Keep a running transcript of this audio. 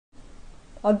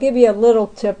I'll give you a little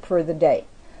tip for the day.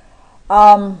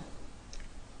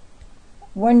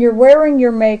 When you're wearing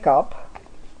your makeup,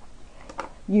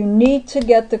 you need to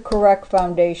get the correct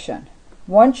foundation.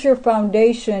 Once your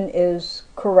foundation is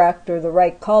correct or the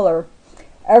right color,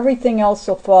 everything else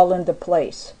will fall into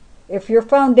place. If your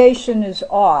foundation is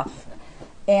off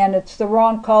and it's the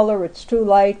wrong color, it's too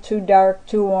light, too dark,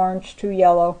 too orange, too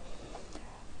yellow,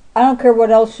 I don't care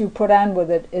what else you put on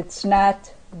with it, it's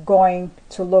not going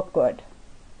to look good.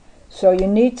 So you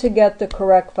need to get the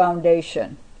correct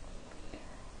foundation.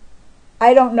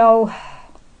 I don't know,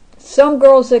 some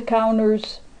girls at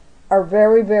counters are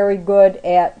very, very good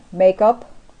at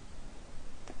makeup,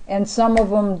 and some of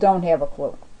them don't have a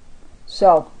clue.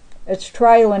 So it's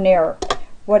trial and error.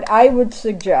 What I would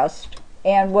suggest,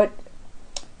 and what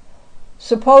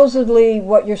supposedly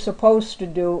what you're supposed to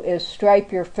do, is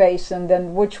stripe your face, and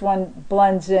then which one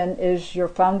blends in is your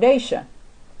foundation.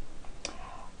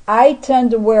 I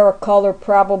tend to wear a color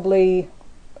probably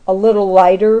a little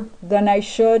lighter than I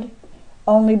should,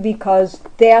 only because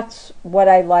that's what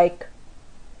I like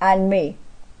on me.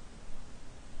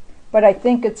 But I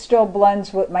think it still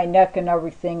blends with my neck and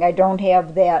everything. I don't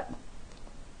have that,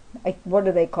 what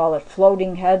do they call it,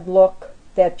 floating head look,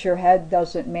 that your head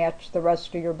doesn't match the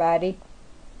rest of your body.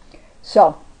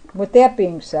 So, with that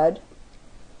being said,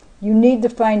 you need to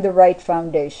find the right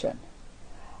foundation.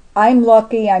 I'm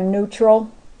lucky I'm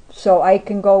neutral, so I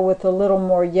can go with a little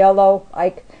more yellow.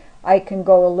 I can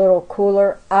go a little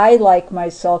cooler. I like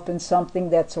myself in something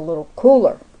that's a little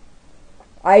cooler.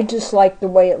 I just like the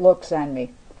way it looks on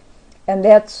me. And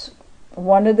that's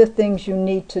one of the things you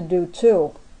need to do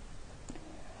too.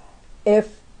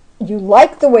 If you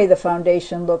like the way the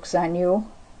foundation looks on you,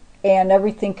 and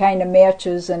everything kind of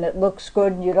matches and it looks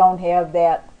good and you don't have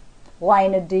that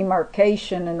line of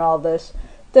demarcation and all this,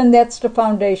 then that's the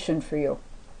foundation for you.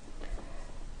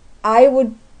 I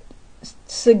would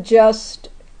suggest,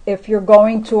 if you're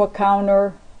going to a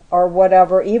counter or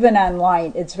whatever, even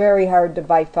online, it's very hard to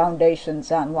buy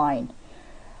foundations online.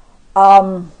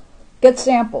 Get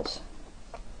samples.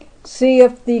 See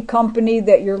if the company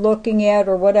that you're looking at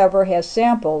or whatever has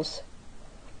samples,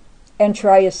 and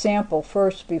try a sample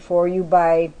first before you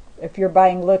buy, if you're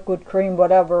buying liquid cream,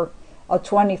 whatever, a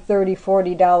 $20, $30,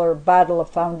 $40 bottle of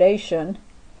foundation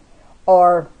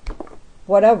or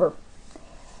whatever.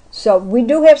 So we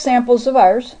do have samples of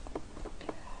ours,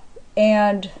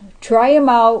 and try them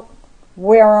out,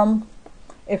 wear them.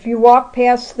 If you walk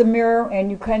past the mirror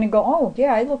and you kind of go, oh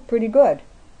yeah, I look pretty good,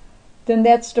 then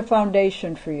that's the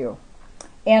foundation for you.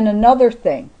 And another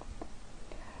thing,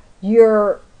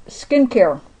 your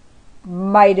skincare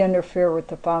might interfere with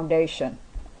the foundation.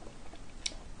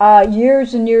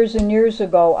 Years and years and years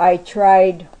ago, I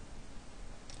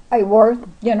wore,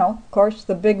 of course,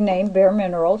 the big name, Bare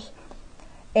Minerals,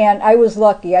 and I was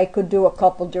lucky. I could do a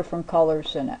couple different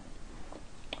colors in it,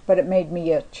 but it made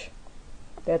me itch.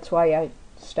 That's why I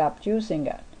stopped using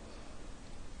it.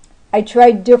 I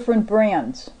tried different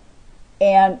brands,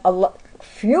 and a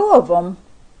few of them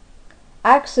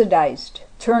oxidized,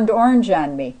 turned orange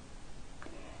on me.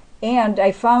 And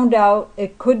I found out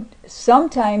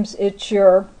sometimes it's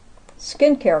your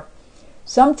skincare.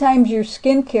 Sometimes your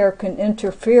skincare can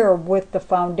interfere with the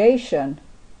foundation,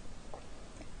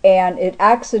 and it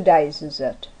oxidizes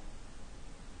it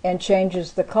and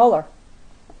changes the color.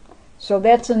 So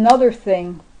that's another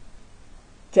thing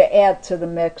to add to the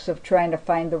mix of trying to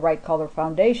find the right color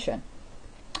foundation.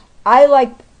 I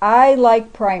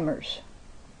like primers.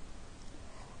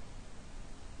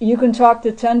 You can talk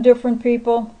to 10 different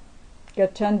people,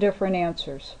 get 10 different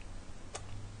answers.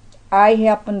 I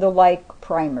happen to like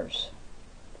primers.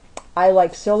 I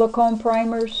like silicone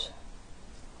primers,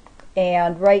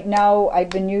 and right now I've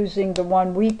been using the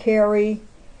one we carry.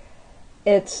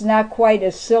 It's not quite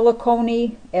as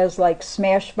silicone-y as like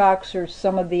Smashbox or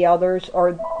some of the others,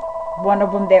 or one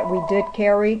of them that we did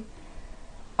carry.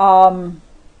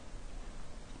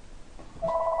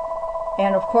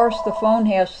 And of course the phone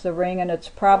has to ring, and it's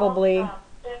probably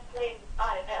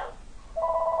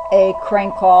a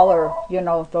crank call, or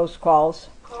those calls.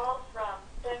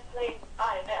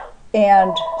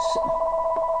 And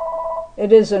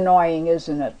it is annoying,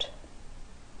 isn't it?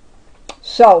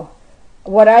 So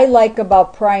what I like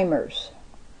about primers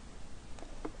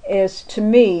is, to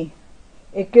me,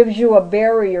 it gives you a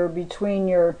barrier between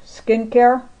your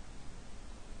skincare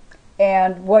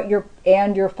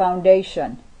and your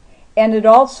foundation. And it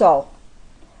also,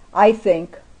 I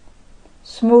think,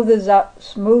 smooths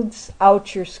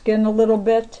out your skin a little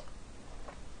bit.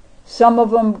 Some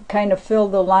of them kind of fill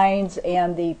the lines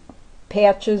and the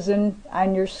patches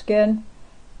on your skin,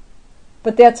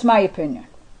 but that's my opinion.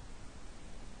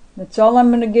 That's all I'm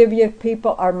going to give you,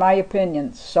 people, are my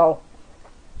opinions. So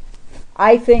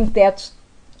I think that's,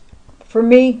 for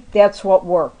me, that's what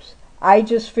works. I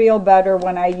just feel better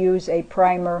when I use a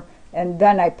primer and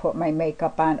then I put my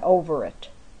makeup on over it.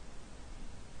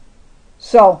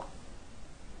 So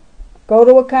go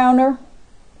to a counter,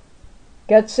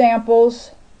 get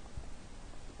samples,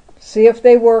 see if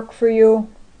they work for you.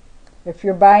 If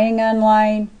you're buying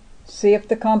online, see if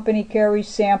the company carries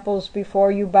samples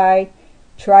before you buy.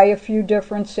 Try a few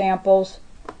different samples.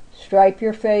 Stripe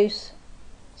your face.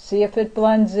 See if it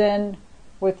blends in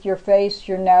with your face,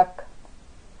 your neck.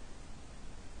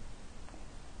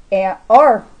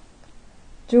 Or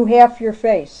do half your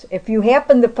face. If you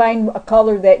happen to find a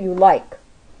color that you like,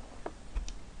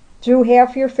 do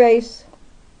half your face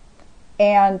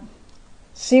and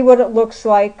see what it looks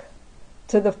like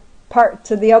to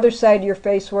the other side of your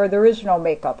face where there is no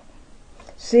makeup.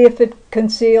 See if it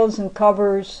conceals and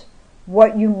covers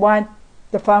what you want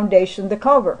the foundation to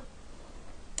cover.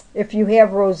 If you have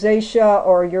rosacea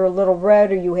or you're a little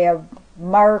red or you have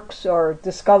marks or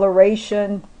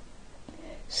discoloration,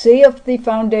 see if the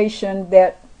foundation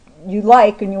that you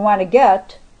like and you want to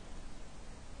get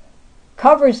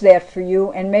covers that for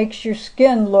you and makes your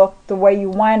skin look the way you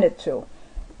want it to.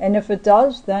 And if it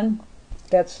does, then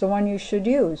that's the one you should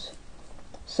use.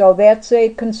 So that's a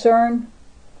concern.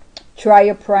 Try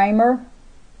a primer.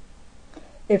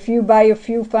 If you buy a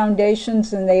few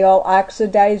foundations and they all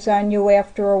oxidize on you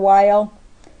after a while,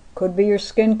 could be your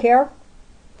skincare.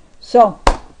 So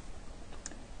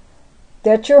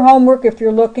that's your homework if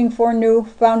you're looking for new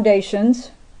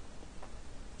foundations,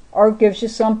 or it gives you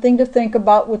something to think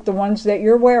about with the ones that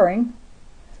you're wearing.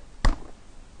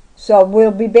 So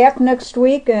we'll be back next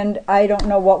week, and I don't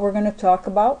know what we're going to talk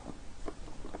about,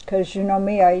 because you know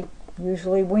me, I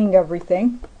usually wing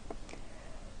everything.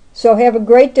 So have a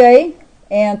great day,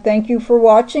 and thank you for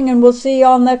watching, and we'll see you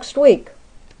all next week.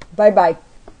 Bye-bye.